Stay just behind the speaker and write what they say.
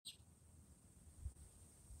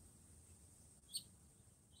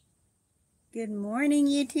Good morning,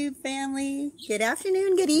 YouTube family. Good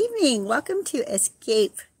afternoon, good evening. Welcome to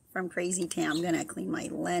Escape from Crazy Town. I'm going to clean my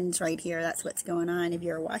lens right here. That's what's going on if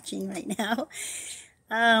you're watching right now.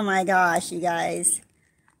 Oh my gosh, you guys.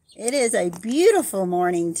 It is a beautiful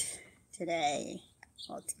morning today.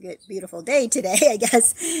 Well, it's a good, beautiful day today, I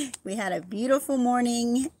guess. We had a beautiful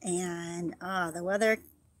morning and the weather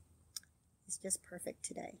is just perfect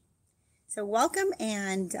today. So welcome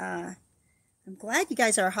and I'm glad you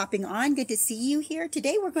guys are hopping on. Good to see you here.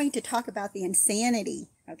 Today we're going to talk about the insanity,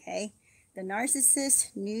 okay? The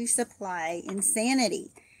narcissist new supply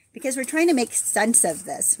insanity. Because we're trying to make sense of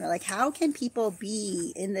this. We're like, how can people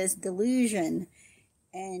be in this delusion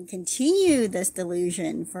and continue this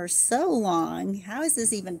delusion for so long? How is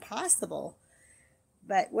this even possible?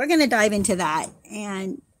 But we're going to dive into that.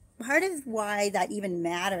 And part of why that even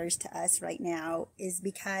matters to us right now is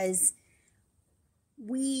because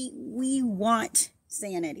we want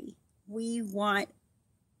sanity. We want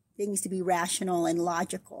things to be rational and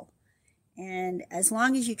logical. And as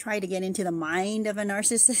long as you try to get into the mind of a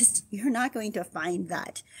narcissist, you're not going to find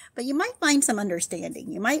that. But you might find some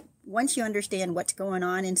understanding. You might, once you understand what's going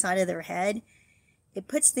on inside of their head, it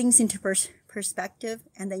puts things into perspective,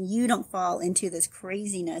 and then you don't fall into this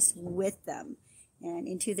craziness with them and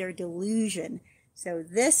into their delusion. So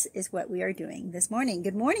this is what we are doing this morning.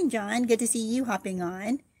 Good morning, John. Good to see you hopping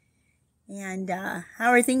on. And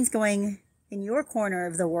how are things going in your corner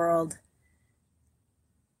of the world?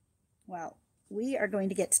 Well, we are going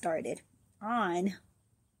to get started on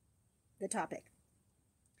the topic.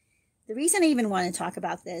 The reason I even want to talk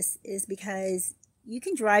about this is because you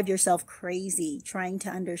can drive yourself crazy trying to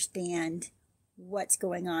understand what's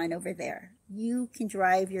going on over there. You can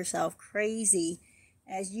drive yourself crazy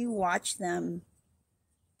as you watch them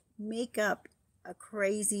make up a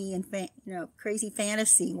crazy and crazy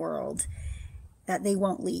fantasy world that they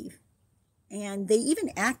won't leave. And they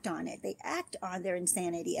even act on it. They act on their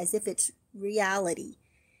insanity as if it's reality.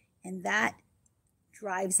 And that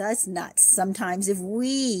drives us nuts sometimes if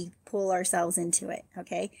we pull ourselves into it,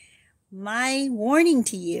 okay? My warning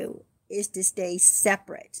to you is to stay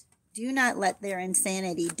separate. Do not let their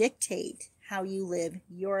insanity dictate how you live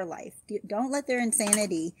your life. Don't let their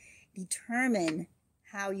insanity determine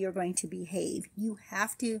how you're going to behave. You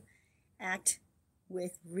have to act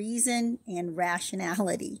with reason and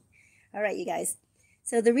rationality. All right, you guys.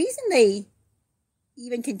 So the reason they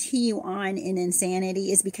even continue on in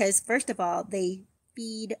insanity is because, first of all, they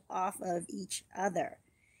feed off of each other.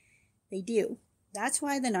 They do. That's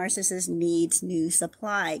why the narcissist needs new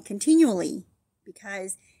supply continually,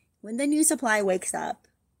 because when the new supply wakes up,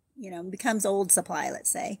 becomes old supply,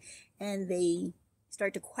 let's say, and they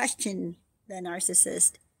start to question the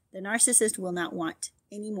narcissist will not want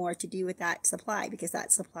any more to do with that supply because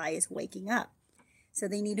that supply is waking up. So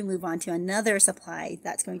they need to move on to another supply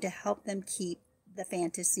that's going to help them keep the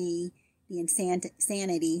fantasy, the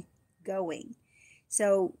insanity going.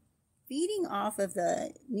 So feeding off of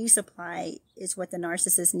the new supply is what the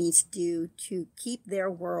narcissist needs to do to keep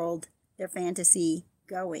their world, their fantasy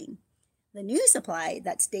going. The new supply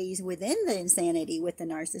that stays within the insanity with the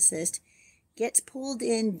narcissist gets pulled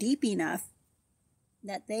in deep enough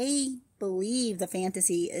that they believe the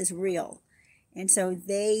fantasy is real. And so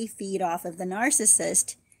they feed off of the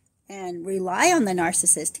narcissist and rely on the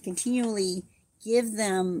narcissist to continually give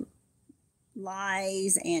them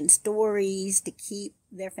lies and stories to keep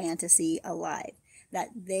their fantasy alive. That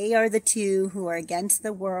they are the two who are against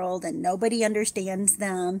the world and nobody understands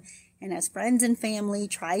them. And as friends and family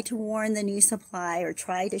try to warn the new supply or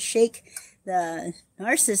try to shake the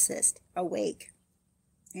narcissist awake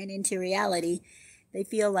and into reality, they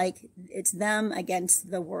feel like it's them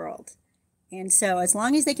against the world. And so as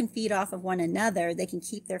long as they can feed off of one another, they can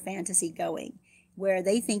keep their fantasy going, where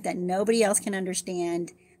they think that nobody else can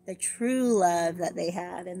understand the true love that they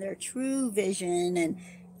have and their true vision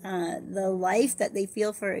and the life that they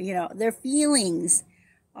feel for, their feelings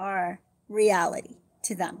are reality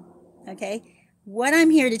to them, okay? What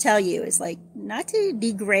I'm here to tell you is not to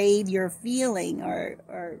degrade your feeling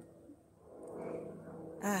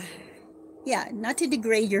not to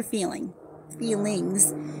degrade your feelings.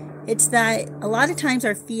 It's that a lot of times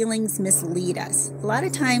our feelings mislead us. A lot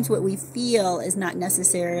of times what we feel is not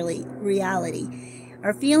necessarily reality.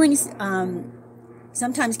 Our feelings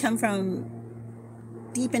sometimes come from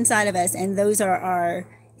deep inside of us, and those are our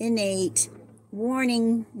innate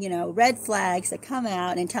warning, red flags that come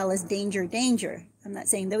out and tell us danger, danger. I'm not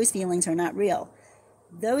saying those feelings are not real.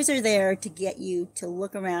 Those are there to get you to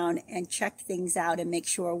look around and check things out and make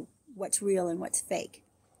sure what's real and what's fake.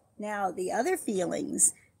 Now, the other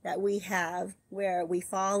feelings that we have where we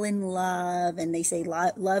fall in love, and they say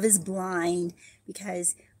love is blind,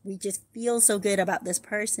 because we just feel so good about this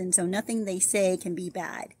person, so nothing they say can be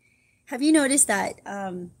bad. Have you noticed that?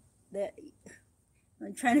 I'm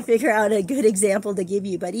trying to figure out a good example to give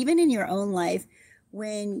you, but even in your own life,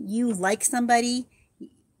 when you like somebody,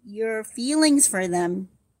 your feelings for them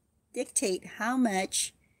dictate how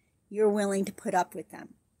much you're willing to put up with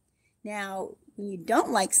them. Now, when you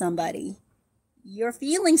don't like somebody, your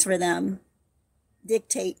feelings for them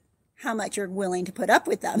dictate how much you're willing to put up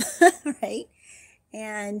with them, right?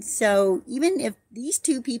 And so even if these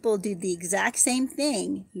two people do the exact same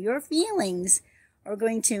thing, your feelings are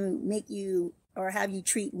going to make you or have you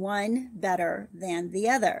treat one better than the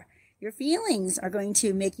other. Your feelings are going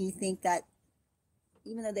to make you think that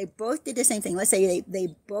even though they both did the same thing, let's say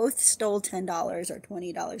they both stole $10 or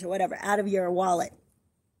 $20 or whatever out of your wallet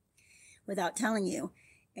without telling you,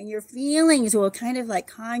 and your feelings will kind of like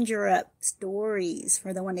conjure up stories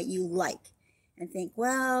for the one that you like and think,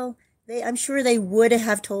 well, I'm sure they would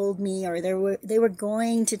have told me, or they were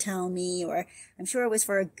going to tell me, or I'm sure it was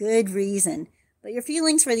for a good reason. But your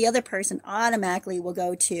feelings for the other person automatically will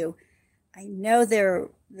go to, I know their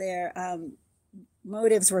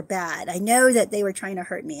motives were bad. I know that they were trying to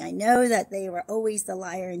hurt me. I know that they were always the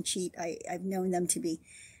liar and cheat I've known them to be,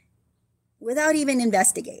 without even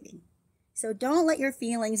investigating. So don't let your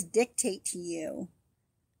feelings dictate to you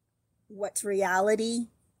what's reality.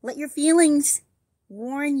 Let your feelings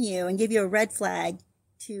warn you and give you a red flag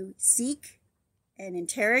to seek and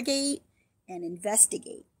interrogate and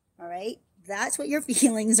investigate. All right? That's what your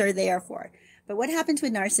feelings are there for. But what happens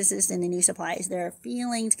with narcissists in the New Supply is their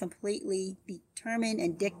feelings completely determine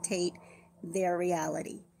and dictate their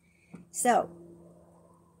reality. So,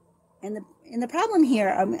 and the problem here,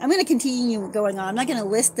 I'm going to continue going on. I'm not going to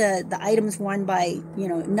list the items one by,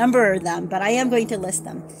 number them, but I am going to list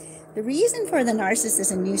them. The reason for the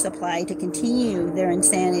narcissists in New Supply to continue their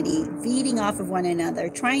insanity, feeding off of one another,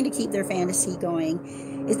 trying to keep their fantasy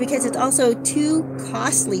going, is because it's also too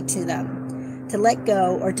costly to them to let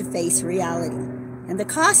go or to face reality. And the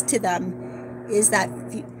cost to them is that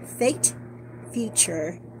faked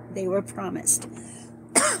future they were promised.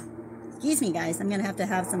 Excuse me, guys. I'm going to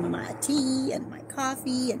have some of my tea and my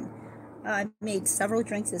coffee. And I made several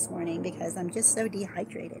drinks this morning because I'm just so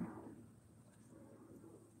dehydrated.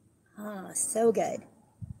 So good.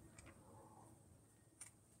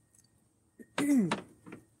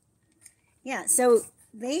 Yeah, so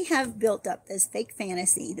they have built up this fake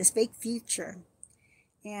fantasy, this fake future.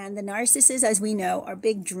 And the narcissists, as we know, are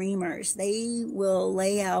big dreamers. They will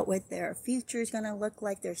lay out what their future is going to look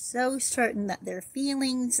like. They're so certain that their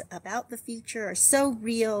feelings about the future are so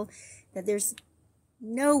real that there's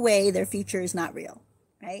no way their future is not real,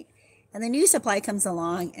 right? And the New Supply comes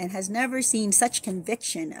along and has never seen such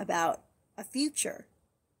conviction about a future,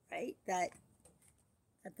 right, that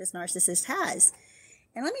this narcissist has.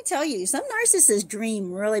 And let me tell you, some narcissists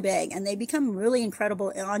dream really big and they become really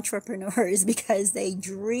incredible entrepreneurs because they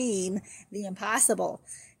dream the impossible.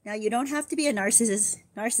 Now, you don't have to be a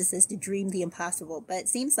narcissist to dream the impossible, but it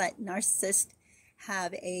seems like narcissists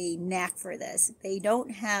have a knack for this. They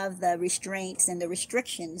don't have the restraints and the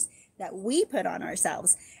restrictions that we put on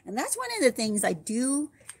ourselves. And that's one of the things I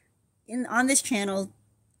do on this channel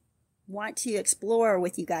want to explore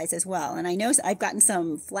with you guys as well. And I know I've gotten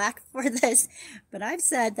some flack for this, but I've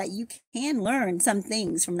said that you can learn some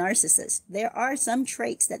things from narcissists. There are some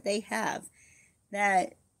traits that they have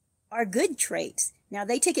that are good traits. Now,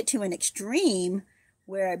 they take it to an extreme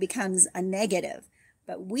where it becomes a negative,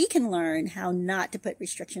 but we can learn how not to put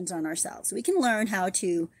restrictions on ourselves. We can learn how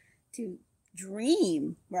to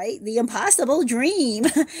dream, right? The impossible dream.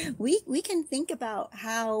 We can think about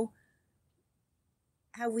how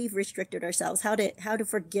we've restricted ourselves, how to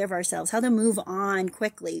forgive ourselves, how to move on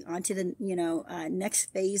quickly onto the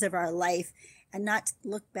next phase of our life, and not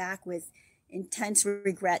look back with intense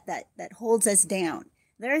regret that holds us down.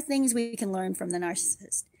 There are things we can learn from the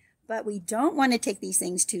narcissist, but we don't want to take these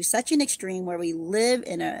things to such an extreme where we live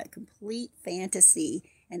in a complete fantasy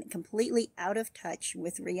and completely out of touch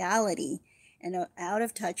with reality and out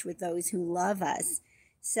of touch with those who love us.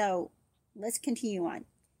 So let's continue on.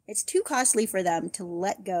 It's too costly for them to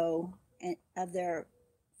let go of their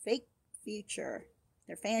fake future,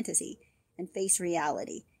 their fantasy, and face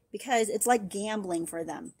reality, because it's like gambling for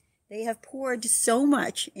them. They have poured so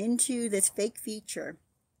much into this fake future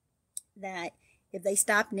that if they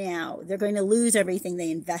stop now, they're going to lose everything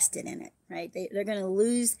they invested in it, right? They're going to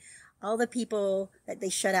lose all the people that they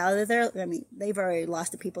shut out of they've already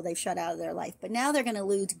lost the people they've shut out of their life, but now they're going to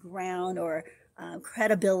lose ground or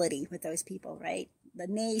credibility with those people, right? the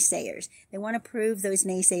naysayers. They want to prove those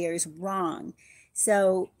naysayers wrong.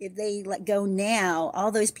 So if they let go now,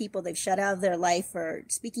 all those people they've shut out of their life for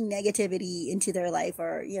speaking negativity into their life,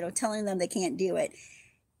 or, telling them they can't do it.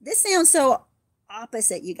 This sounds so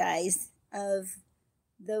opposite, you guys, of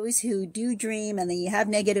those who do dream, and then you have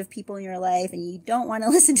negative people in your life and you don't want to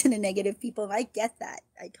listen to the negative people. I get that.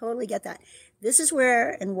 I totally get that. This is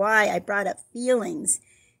where and why I brought up feelings.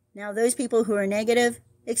 Now, those people who are negative,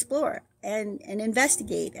 explore and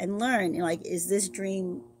investigate and learn, like, is this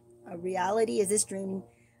dream a reality? Is this dream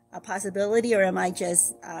a possibility? Or am I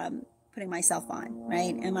just putting myself on,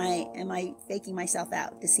 right? Am I faking myself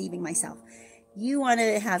out, deceiving myself? You want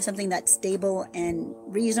to have something that's stable and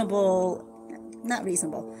reasonable. Not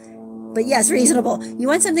reasonable, but yes, reasonable. You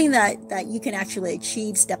want something that you can actually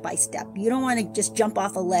achieve step by step. You don't want to just jump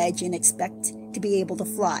off a ledge and expect to be able to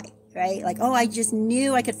fly, right? Like, oh, I just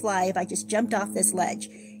knew I could fly if I just jumped off this ledge.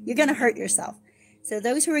 You're going to hurt yourself. So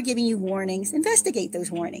those who are giving you warnings, investigate those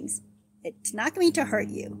warnings. It's not going to hurt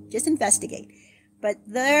you. Just investigate. But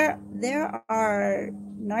there are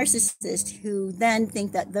narcissists who then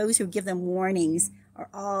think that those who give them warnings are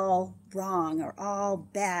all wrong, or all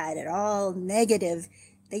bad, or all negative.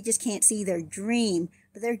 They just can't see their dream.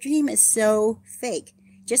 But their dream is so fake.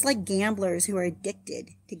 Just like gamblers who are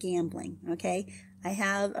addicted to gambling, okay? I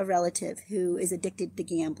have a relative who is addicted to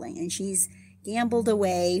gambling, and she's gambled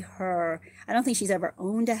away I don't think she's ever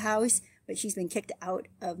owned a house, but she's been kicked out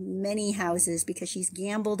of many houses because she's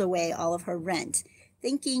gambled away all of her rent,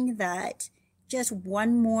 thinking that just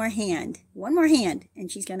one more hand, and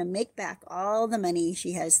she's going to make back all the money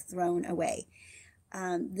she has thrown away.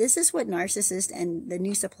 This is what narcissists and the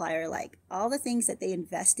new supply are like. All the things that they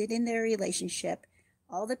invested in their relationship,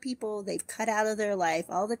 all the people they've cut out of their life,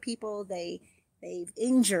 all the people they've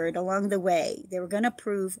injured along the way, they were going to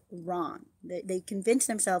prove wrong. They convinced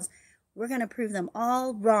themselves, we're going to prove them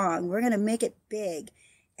all wrong. We're going to make it big.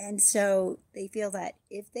 And so they feel that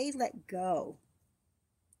if they let go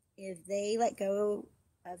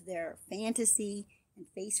of their fantasy and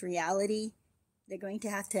face reality, they're going to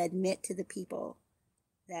have to admit to the people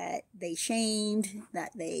that they shamed,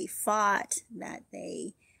 that they fought, that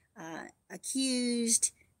they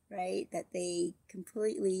accused, right? That they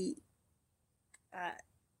completely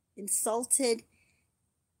insulted.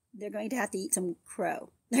 They're going to have to eat some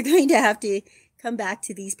crow. They're going to have to come back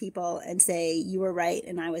to these people and say, you were right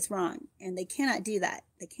and I was wrong. And they cannot do that.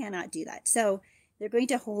 So they're going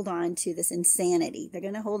to hold on to this insanity. They're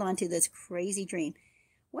going to hold on to this crazy dream.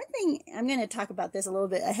 One thing, I'm going to talk about this a little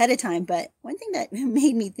bit ahead of time, but one thing that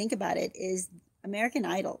made me think about it is American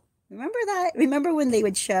Idol. Remember that? Remember when they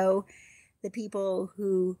would show the people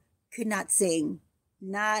who could not sing,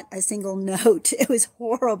 not a single note? It was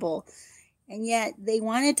horrible. And yet they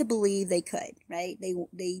wanted to believe they could, right?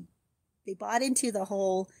 They bought into the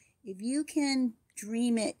whole, if you can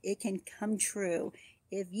dream it, it can come true.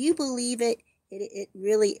 If you believe it, it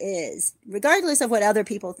really is, regardless of what other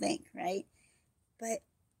people think, right? But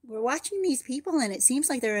we're watching these people and it seems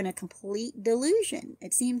like they're in a complete delusion.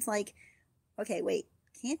 It seems like, okay, wait,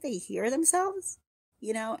 can't they hear themselves?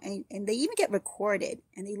 And they even get recorded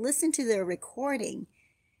and they listen to their recording.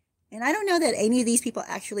 And I don't know that any of these people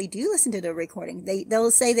actually do listen to the recording.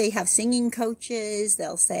 They'll say they have singing coaches.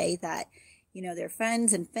 They'll say that, their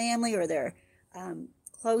friends and family, or their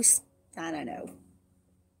close, I don't know.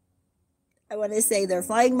 I want to say they're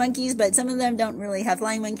flying monkeys, but some of them don't really have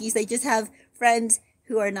flying monkeys. They just have friends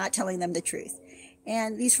who are not telling them the truth.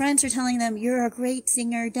 And these friends are telling them, you're a great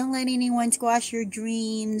singer. Don't let anyone squash your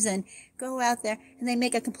dreams, and go out there. And they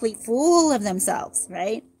make a complete fool of themselves,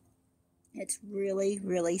 right? It's really,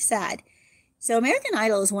 really sad. So American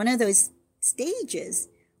Idol is one of those stages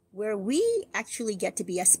where we actually get to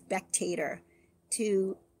be a spectator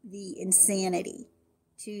to the insanity,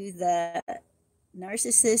 to the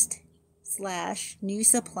narcissist / new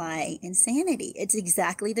supply insanity. It's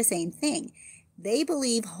exactly the same thing. They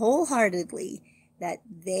believe wholeheartedly that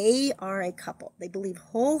they are a couple. They believe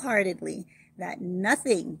wholeheartedly that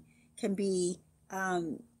nothing can be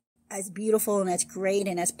as beautiful and as great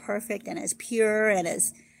and as perfect and as pure and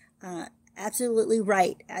as absolutely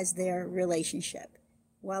right as their relationship.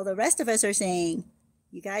 While the rest of us are saying,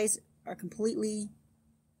 you guys are completely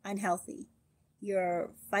unhealthy.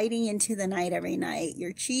 You're fighting into the night every night.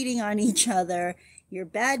 You're cheating on each other. You're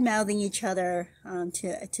bad-mouthing each other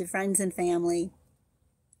to friends and family.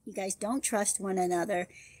 You guys don't trust one another.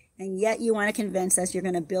 And yet you want to convince us you're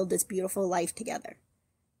going to build this beautiful life together.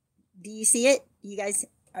 Do you see it?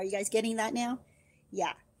 Are you guys getting that now?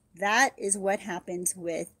 Yeah, that is what happens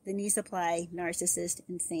with the new supply narcissist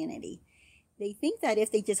insanity. They think that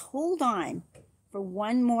if they just hold on for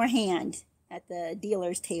one more hand at the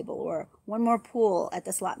dealer's table or one more pull at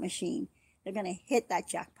the slot machine, they're going to hit that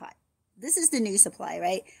jackpot. This is the new supply,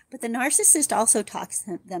 right? But the narcissist also talks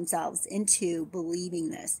themselves into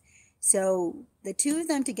believing this. So the two of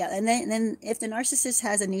them together, and then if the narcissist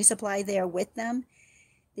has a new supply there with them,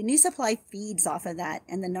 the new supply feeds off of that,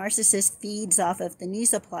 and the narcissist feeds off of the new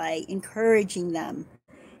supply, encouraging them.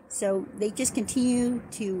 So they just continue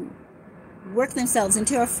to work themselves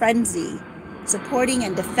into a frenzy, supporting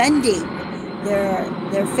and defending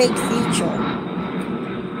their fake future. I'm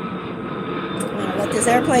gonna let this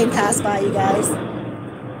airplane pass by, you guys.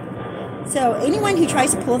 So anyone who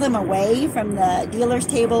tries to pull them away from the dealer's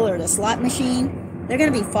table or the slot machine, they're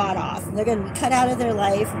going to be fought off. They're going to be cut out of their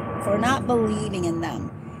life for not believing in them.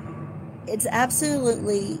 It's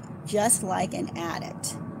absolutely just like an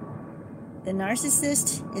addict. The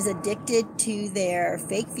narcissist is addicted to their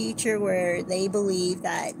fake future where they believe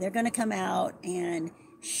that they're going to come out and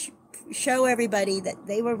show everybody that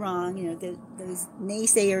they were wrong. You know, those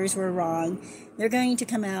naysayers were wrong. They're going to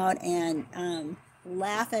come out and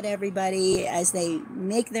laugh at everybody as they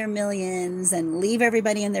make their millions and leave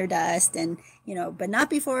everybody in their dust, and but not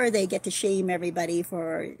before they get to shame everybody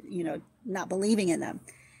for not believing in them.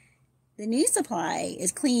 The new supply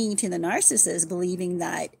is clinging to the narcissist, believing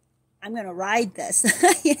that I'm going to ride this.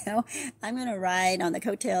 I'm going to ride on the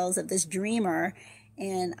coattails of this dreamer,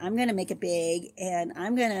 and I'm going to make it big, and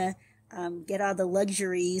I'm going to get all the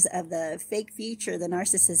luxuries of the fake future the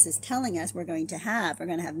narcissist is telling us we're going to have. We're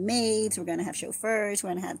going to have maids, we're going to have chauffeurs, we're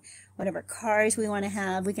going to have whatever cars we want to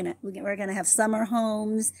have. We're going to have summer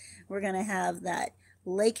homes. We're going to have that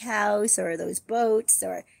lake house or those boats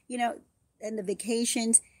or, and the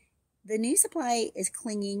vacations. The new supply is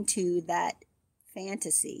clinging to that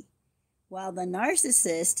fantasy, while the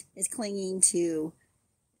narcissist is clinging to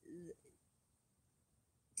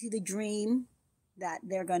the dream that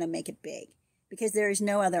they're going to make it big, because there is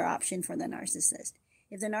no other option for the narcissist.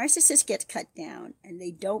 If the narcissist gets cut down and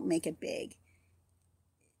they don't make it big,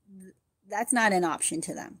 that's not an option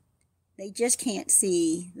to them. They just can't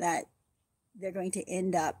see that they're going to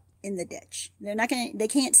end up in the ditch. They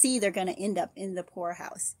can't see they're going to end up in the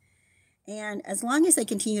poorhouse. And as long as they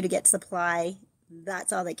continue to get supply,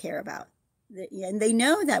 that's all they care about. And they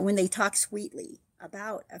know that when they talk sweetly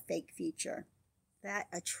about a fake future, that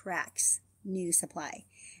attracts new supply.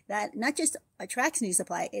 That not just attracts new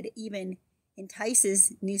supply, it even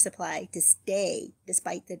entices new supply to stay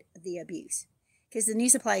despite the abuse. Because the new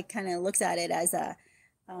supply kind of looks at it as a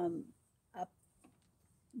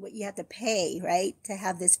what you have to pay, right, to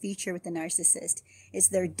have this future with the narcissist. It's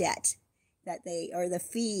their debt or the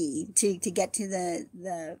fee to get to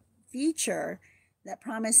the future that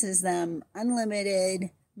promises them unlimited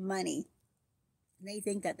money. They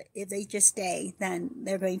think that if they just stay, then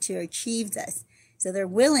they're going to achieve this. So they're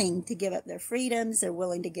willing to give up their freedoms. They're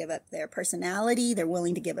willing to give up their personality. They're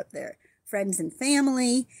willing to give up their friends and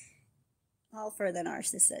family, all for the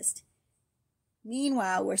narcissist.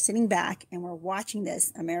 Meanwhile, we're sitting back and we're watching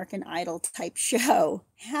this American Idol type show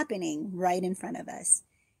happening right in front of us.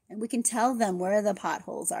 And we can tell them where the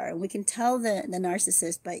potholes are. And we can tell the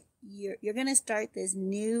narcissist, but you're going to start this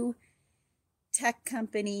new tech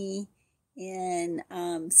company in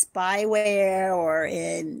spyware or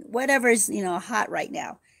in whatever's hot right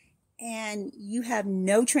now, and you have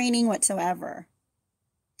no training whatsoever,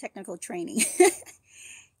 technical training.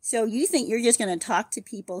 So you think you're just going to talk to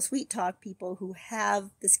people, sweet talk people who have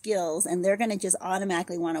the skills, and they're going to just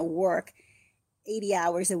automatically want to work 80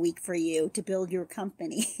 hours a week for you to build your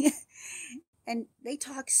company. And they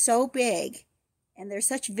talk so big, and they're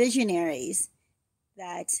such visionaries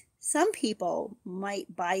that some people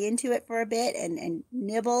might buy into it for a bit and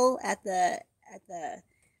nibble at the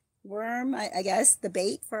worm, I guess, the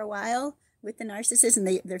bait for a while with the narcissist.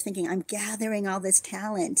 And they're thinking, I'm gathering all this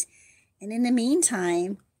talent. And in the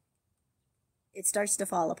meantime, it starts to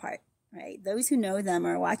fall apart, right? Those who know them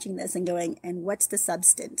are watching this and going, and what's the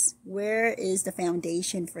substance? Where is the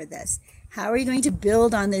foundation for this? How are you going to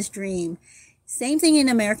build on this dream? Same thing in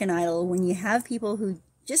American Idol, when you have people who,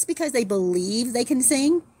 just because they believe they can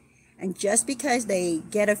sing, and just because they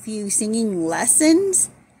get a few singing lessons,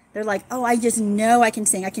 they're like, oh, I just know I can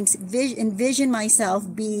sing. I can envision myself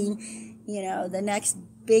being, the next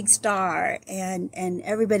big star, and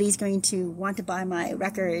everybody's going to want to buy my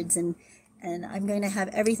records, and I'm going to have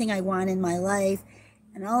everything I want in my life,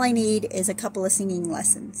 and all I need is a couple of singing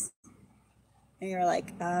lessons. And you're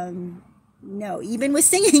like, no, even with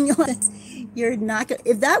singing lessons, you're not going to.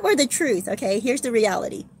 If that were the truth, okay, here's the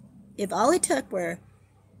reality. If all it took were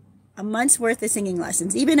a month's worth of singing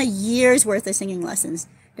lessons, even a year's worth of singing lessons,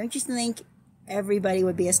 don't you think everybody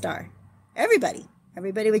would be a star? Everybody.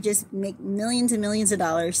 Everybody would just make millions and millions of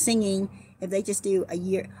dollars singing if they just do a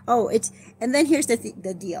year. And then here's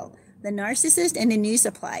the deal. The narcissist and the new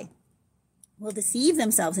supply will deceive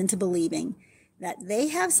themselves into believing that they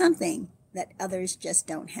have something that others just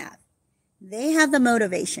don't have. They have the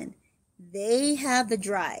motivation. They have the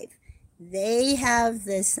drive. They have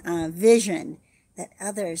this vision that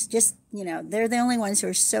others just, they're the only ones who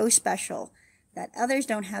are so special that others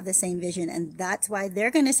don't have the same vision, and that's why they're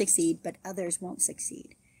going to succeed, but others won't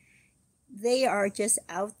succeed. They are just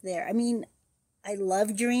out there. I mean, I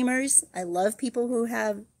love dreamers. I love people who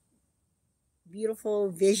have beautiful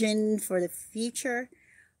vision for the future,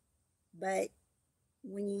 but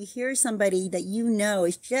when you hear somebody that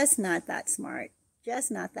is just not that smart,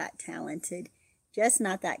 just not that talented, just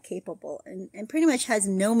not that capable, and pretty much has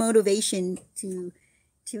no motivation to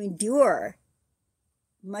endure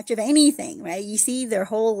much of anything, right? You see their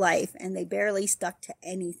whole life and they barely stuck to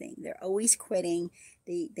anything. They're always quitting.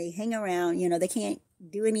 They hang around, they can't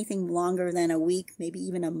do anything longer than a week, maybe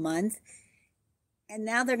even a month. And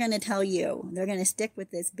now they're going to tell you, they're going to stick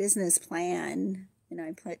with this business plan,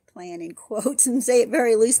 I put plan in quotes and say it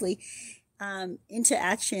very loosely, into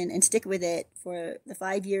action and stick with it for the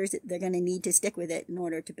 5 years that they're going to need to stick with it in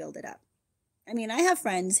order to build it up. I mean, I have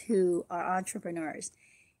friends who are entrepreneurs,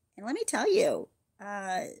 and let me tell you,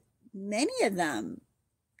 many of them,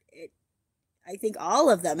 I think all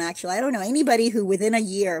of them actually, I don't know anybody who within a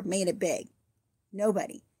year made it big.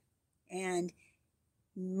 Nobody. And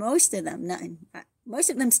most of them,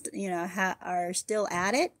 are still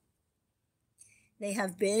at it. They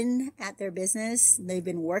have been at their business. They've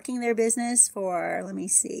been working their business for, let me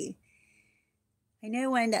see. I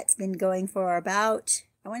know one that's been going for about,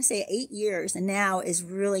 I want to say 8 years, and now is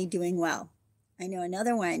really doing well. I know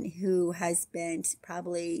another one who has been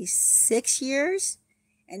probably 6 years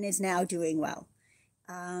and is now doing well.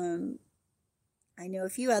 I know a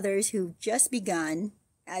few others who've just begun,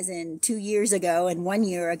 as in 2 years ago and 1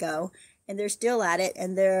 year ago, and they're still at it,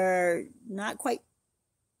 and they're not quite.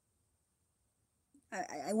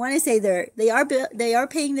 I want to say they are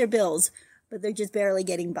paying their bills, but they're just barely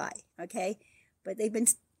getting by. Okay, but they've been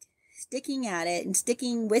sticking at it and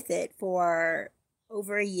sticking with it for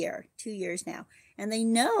over a year, 2 years now. And they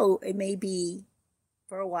know it may be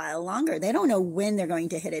for a while longer. They don't know when they're going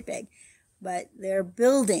to hit it big, but they're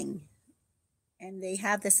building and they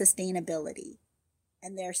have the sustainability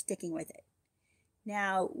and they're sticking with it.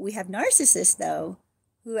 Now, we have narcissists, though,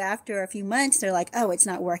 who after a few months, they're like, oh, it's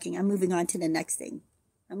not working. I'm moving on to the next thing.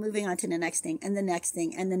 I'm moving on to the next thing and the next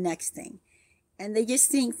thing and the next thing. And they just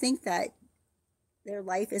think that their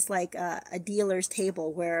life is like a dealer's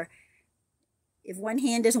table where if one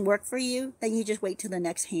hand doesn't work for you, then you just wait till the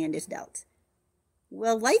next hand is dealt.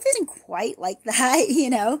 Well, life isn't quite like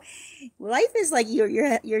that, Life is like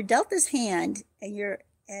you're dealt this hand,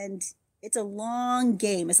 and it's a long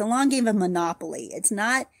game. It's a long game of Monopoly. It's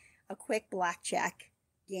not a quick blackjack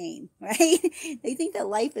game, right? They think that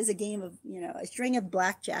life is a game of, a string of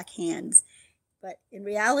blackjack hands. But in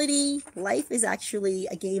reality, life is actually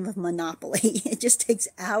a game of Monopoly. It just takes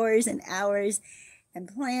hours and hours and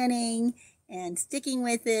planning and sticking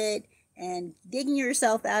with it and digging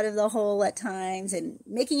yourself out of the hole at times and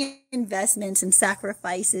making investments and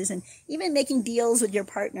sacrifices and even making deals with your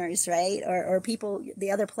partners, right? Or people,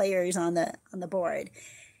 the other players on the board.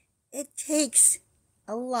 It takes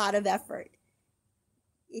a lot of effort.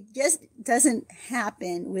 It just doesn't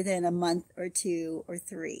happen within a month or 2 or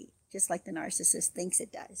 3, just like the narcissist thinks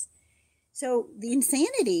it does. So the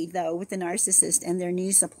insanity, though, with the narcissist and their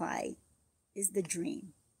new supply is the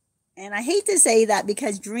dream. And I hate to say that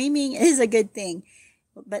because dreaming is a good thing.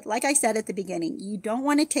 But like I said at the beginning, you don't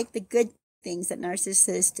want to take the good things that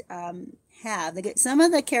narcissists have. Some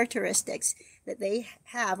of the characteristics that they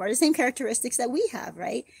have are the same characteristics that we have,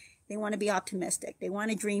 right? They want to be optimistic. They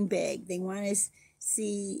want to dream big. They want to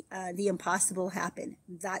see the impossible happen.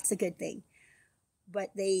 That's a good thing.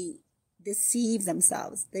 But they deceive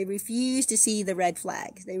themselves. They refuse to see the red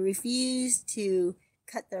flags. They refuse to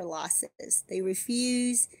cut their losses. They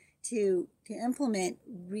refuse to implement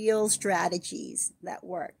real strategies that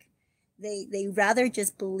work. They rather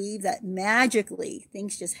just believe that magically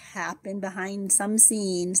things just happen behind some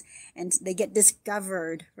scenes and they get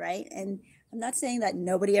discovered, right? And I'm not saying that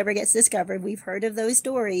nobody ever gets discovered. We've heard of those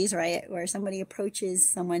stories, right? Where somebody approaches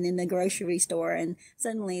someone in the grocery store and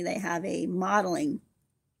suddenly they have a modeling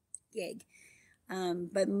gig.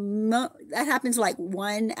 But that happens like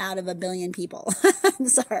 1 out of a billion people. I'm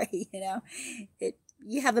sorry,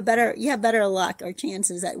 you have better luck or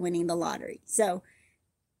chances at winning the lottery. So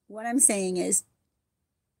what I'm saying is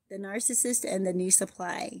the narcissist and the new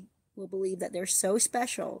supply will believe that they're so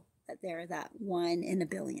special that they're that one in a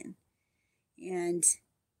billion. And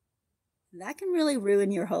that can really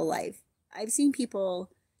ruin your whole life. I've seen people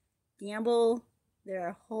gamble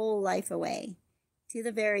their whole life away to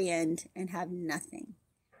the very end and have nothing.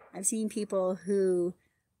 I've seen people who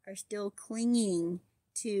are still clinging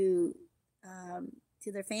to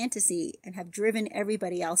their fantasy and have driven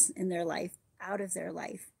everybody else in their life out of their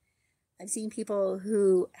life. I've seen people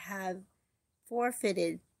who have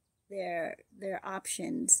forfeited their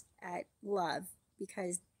options at love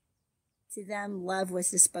because to them love was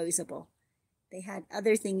disposable. They had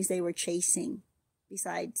other things they were chasing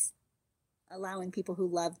besides allowing people who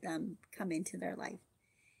loved them come into their life.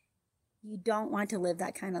 You don't want to live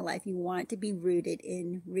that kind of life. You want to be rooted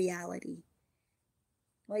in reality.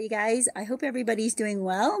 Well, you guys, I hope everybody's doing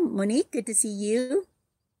well. Monique, good to see you.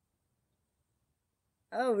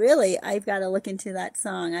 Oh, really? I've got to look into that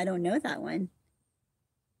song. I don't know that one.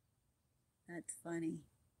 That's funny.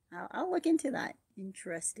 I'll look into that.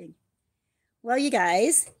 Interesting. Well, you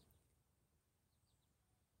guys,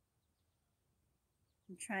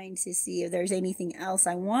 I'm trying to see if there's anything else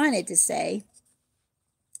I wanted to say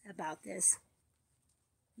about this.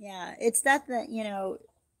 Yeah, it's that the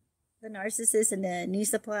narcissist and the New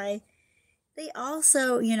Supply, they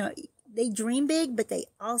also, they dream big, but they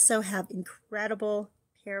also have incredible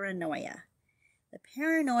paranoia. The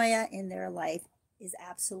paranoia in their life is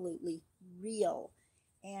absolutely real,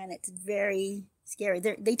 and it's very scary.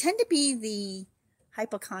 They tend to be the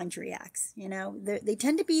hypochondriacs, they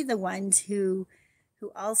tend to be the ones who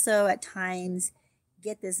also at times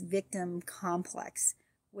get this victim complex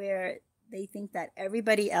where they think that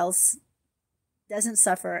everybody else doesn't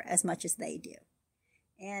suffer as much as they do.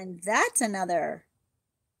 And that's another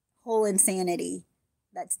whole insanity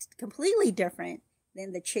that's completely different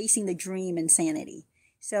than the chasing the dream insanity.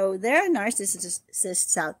 So there are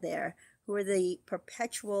narcissists out there who are the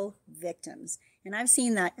perpetual victims. And I've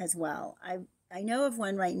seen that as well. I know of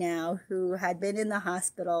one right now who had been in the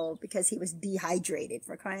hospital because he was dehydrated,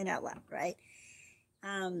 for crying out loud, right?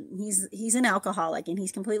 He's an alcoholic and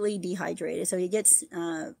he's completely dehydrated. So he gets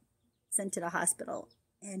sent to the hospital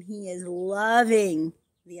and he is loving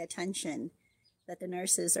the attention that the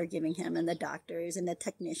nurses are giving him and the doctors and the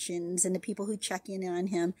technicians and the people who check in on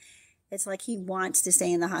him. It's like he wants to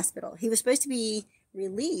stay in the hospital. He was supposed to be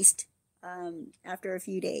released after a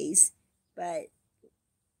few days, but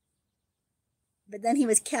then he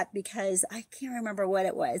was kept because I can't remember what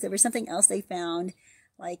it was. There was something else they found,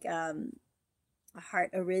 like a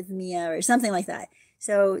heart arrhythmia or something like that.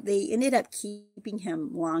 So they ended up keeping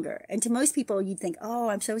him longer. And to most people, you'd think, oh,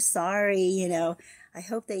 I'm so sorry. I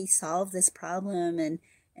hope they solve this problem and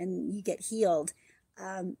you get healed.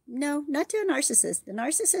 No, not to a narcissist. The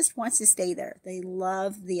narcissist wants to stay there. They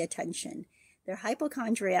love the attention. They're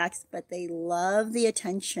hypochondriacs, but they love the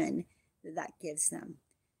attention that gives them.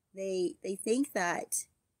 They think that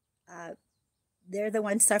they're the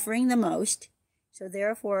ones suffering the most. So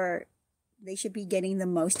therefore, they should be getting the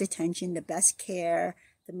most attention, the best care,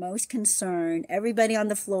 the most concern. Everybody on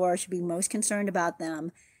the floor should be most concerned about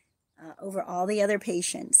them over all the other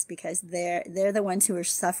patients because they're the ones who are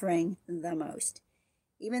suffering the most.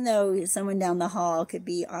 Even though someone down the hall could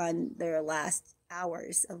be on their last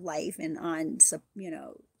hours of life and on,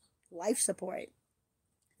 life support,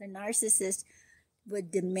 the narcissist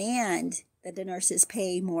would demand that the nurses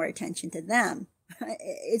pay more attention to them.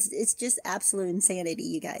 It's just absolute insanity,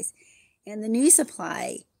 you guys. And the New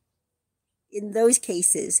Supply, in those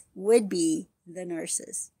cases, would be the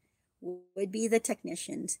nurses, would be the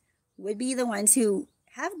technicians, would be the ones who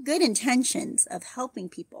have good intentions of helping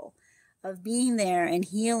people, of being there and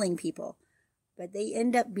healing people, but they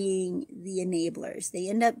end up being the enablers. They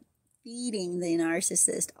end up feeding the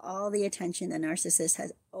narcissist all the attention the narcissist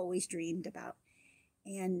has always dreamed about.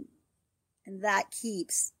 And that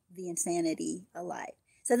keeps the insanity alive.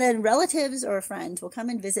 So then relatives or friends will come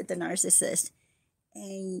and visit the narcissist,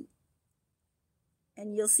 and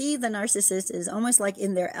you'll see the narcissist is almost like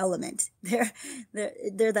in their element. They're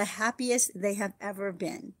the happiest they have ever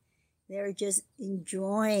been. They're just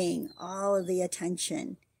enjoying all of the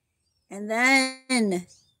attention. And then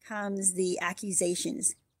comes the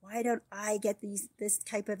accusations. Why don't I get this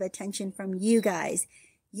type of attention from you guys?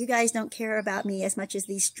 You guys don't care about me as much as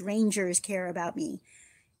these strangers care about me.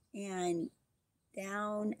 And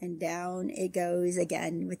down it goes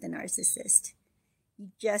again with the narcissist. You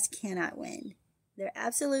just cannot win. Their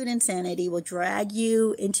absolute insanity will drag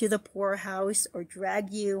you into the poorhouse or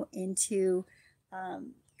drag you into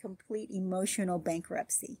complete emotional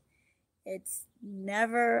bankruptcy. It's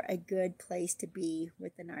never a good place to be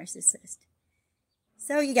with the narcissist.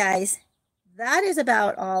 So you guys, that is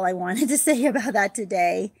about all I wanted to say about that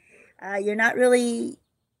today. You're not really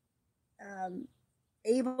um,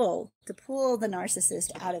 able to pull the narcissist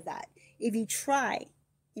out of that. If you try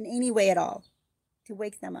in any way at all to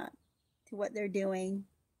wake them up to what they're doing,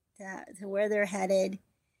 to where they're headed,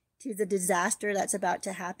 to the disaster that's about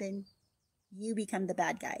to happen, you become the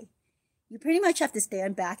bad guy. You pretty much have to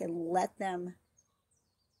stand back and let them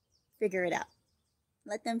figure it out.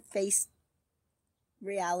 Let them face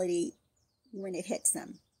reality when it hits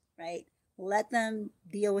them, right? Let them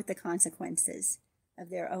deal with the consequences of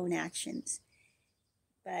their own actions.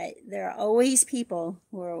 But there are always people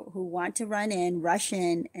who want to rush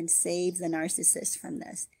in and save the narcissist from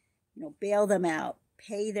this. Bail them out,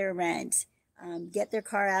 pay their rent, get their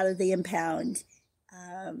car out of the impound,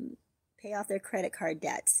 pay off their credit card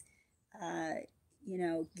debts,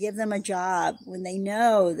 give them a job when they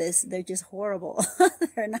know they're just horrible.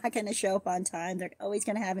 They're not going to show up on time. They're always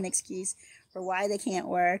going to have an excuse for why they can't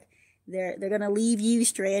work. They're going to leave you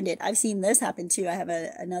stranded. I've seen this happen too. I have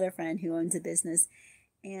another friend who owns a business,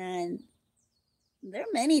 and there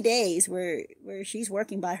are many days where she's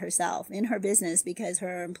working by herself in her business because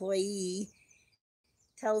her employee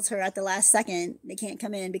tells her at the last second they can't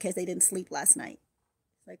come in because they didn't sleep last night.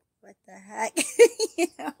 Like, what the heck?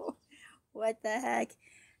 What the heck?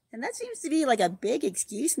 And that seems to be like a big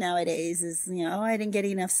excuse nowadays is, I didn't get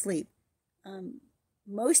enough sleep.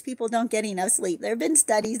 Most people don't get enough sleep. There have been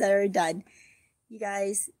studies that are done. You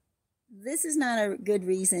guys, this is not a good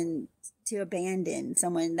reason to abandon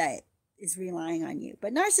someone that is relying on you.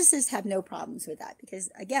 But narcissists have no problems with that because,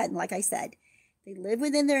 again, like I said, they live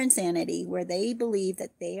within their insanity where they believe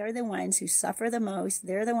that they are the ones who suffer the most.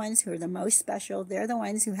 They're the ones who are the most special. They're the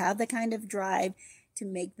ones who have the kind of drive to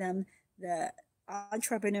make them the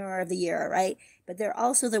entrepreneur of the year, right? But they're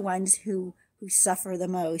also the ones who suffer the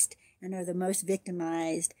most and are the most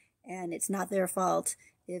victimized, and it's not their fault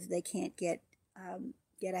if they can't get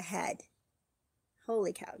ahead.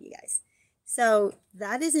 Holy cow, you guys. So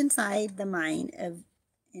that is inside the mind of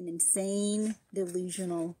an insane,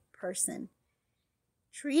 delusional person.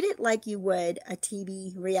 Treat it like you would a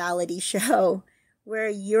TV reality show where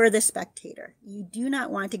you're the spectator. You do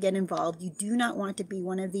not want to get involved. You do not want to be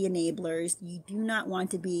one of the enablers. You do not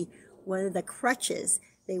want to be one of the crutches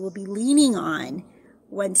they will be leaning on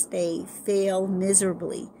once they fail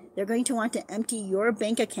miserably. They're going to want to empty your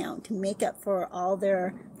bank account to make up for all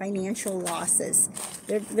their financial losses.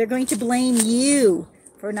 They're going to blame you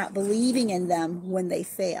for not believing in them when they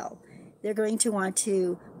fail. They're going to want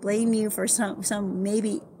to blame you for some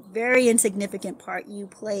maybe very insignificant part you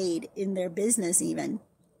played in their business even.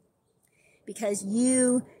 Because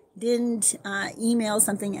you didn't email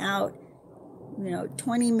something out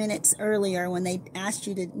 20 minutes earlier when they asked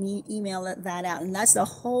you to email that out. And that's the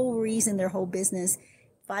whole reason their whole business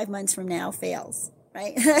 5 months from now fails,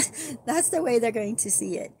 right? That's the way they're going to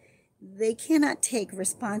see it. They cannot take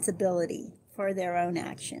responsibility for their own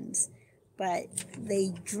actions, but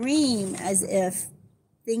they dream as if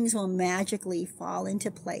things will magically fall into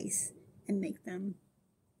place and make them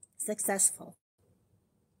successful.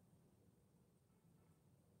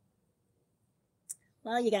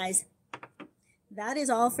 Well, you guys, that is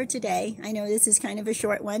all for today. I know this is kind of a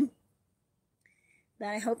short one, but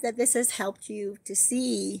I hope that this has helped you to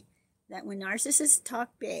see that when narcissists talk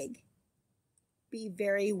big, be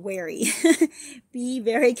very wary. Be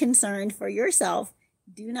very concerned for yourself.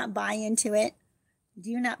 Do not buy into it.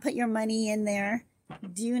 Do not put your money in there.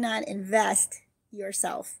 Do not invest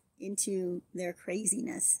yourself into their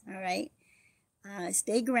craziness, all right?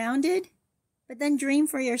 Stay grounded, but then dream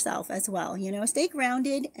for yourself as well. Stay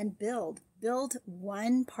grounded and build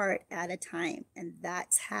one part at a time, and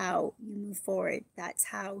that's how you move forward. That's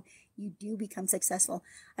how you do become successful.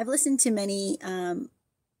 I've listened to many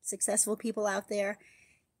successful people out there,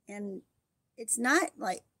 and it's not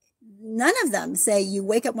like none of them say you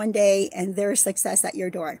wake up one day and there's success at your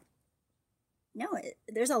door. No,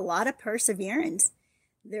 there's a lot of perseverance.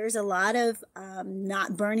 There's a lot of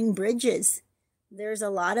not burning bridges. There's a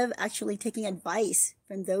lot of actually taking advice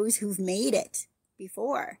from those who've made it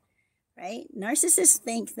before. Right? Narcissists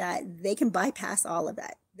think that they can bypass all of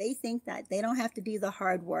that. They think that they don't have to do the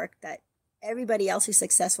hard work that everybody else who's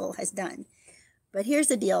successful has done. But here's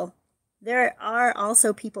the deal. There are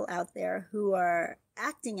also people out there who are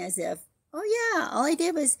acting as if, oh yeah, all I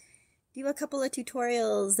did was do a couple of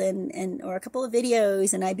tutorials and or a couple of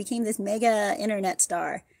videos and I became this mega internet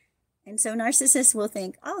star. And so narcissists will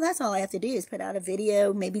think, oh, that's all I have to do is put out a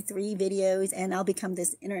video, maybe 3 videos, and I'll become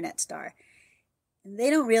this internet star. And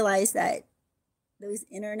they don't realize that those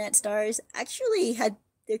internet stars actually had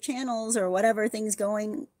their channels or whatever things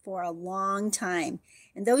going for a long time.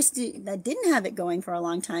 And those that didn't have it going for a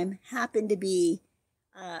long time happened to be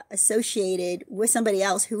associated with somebody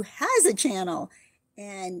else who has a channel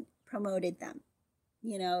and promoted them,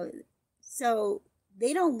 you know. So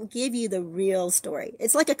they don't give you the real story.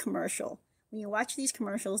 It's like a commercial. When you watch these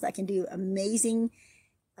commercials that can do amazing,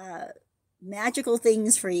 magical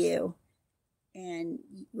things for you, and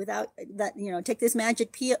without that, take this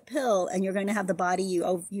magic pill and you're going to have the body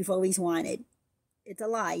you've always wanted. It's a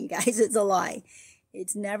lie, you guys. It's a lie.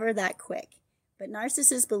 It's never that quick. But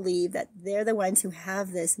narcissists believe that they're the ones who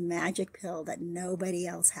have this magic pill that nobody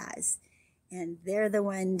else has. And they're the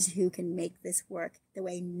ones who can make this work the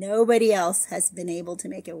way nobody else has been able to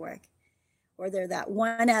make it work. Or they're that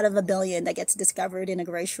 1 out of a billion that gets discovered in a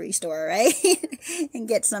grocery store, right? And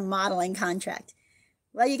gets some modeling contract.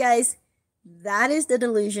 Well, you guys, that is the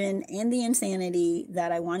delusion and the insanity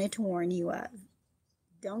that I wanted to warn you of.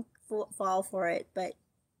 Don't fall for it, but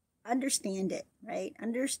understand it, right?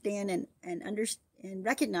 Understand and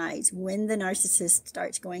recognize when the narcissist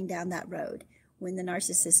starts going down that road, when the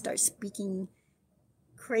narcissist starts speaking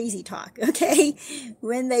crazy talk, okay?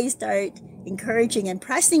 When they start encouraging and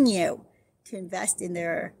pressing you to invest in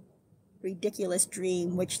their ridiculous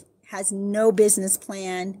dream, which has no business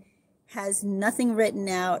plan, has nothing written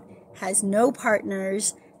out, has no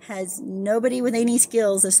partners, has nobody with any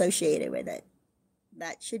skills associated with it.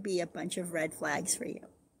 That should be a bunch of red flags for you.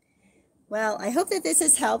 Well, I hope that this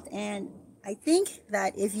has helped, and I think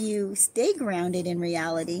that if you stay grounded in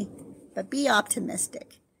reality, but be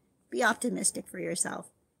optimistic. Be optimistic for yourself.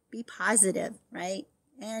 Be positive, right?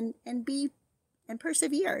 And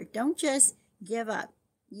persevere. Don't just give up.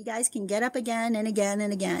 You guys can get up again and again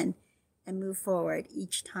and again and move forward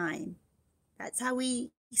each time. That's how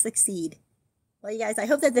we succeed. Well, you guys, I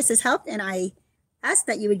hope that this has helped, and I ask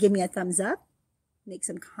that you would give me a thumbs up, make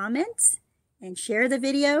some comments, and share the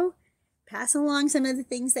video. Pass along some of the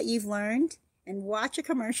things that you've learned, and watch a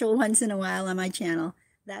commercial once in a while on my channel.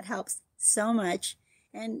 That helps so much.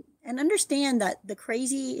 And understand that the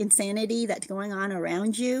crazy insanity that's going on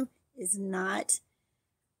around you is not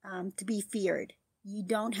to be feared. You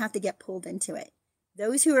don't have to get pulled into it.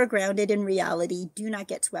 Those who are grounded in reality do not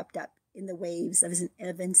get swept up in the waves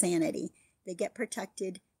of insanity. They get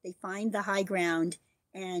protected, they find the high ground,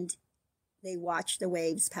 and they watch the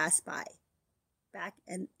waves pass by.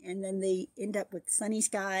 And then they end up with sunny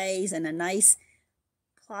skies and a nice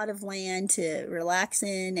plot of land to relax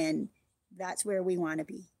in, and that's where we want to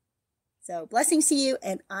be. So blessings to you,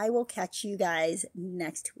 and I will catch you guys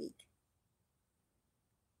next week.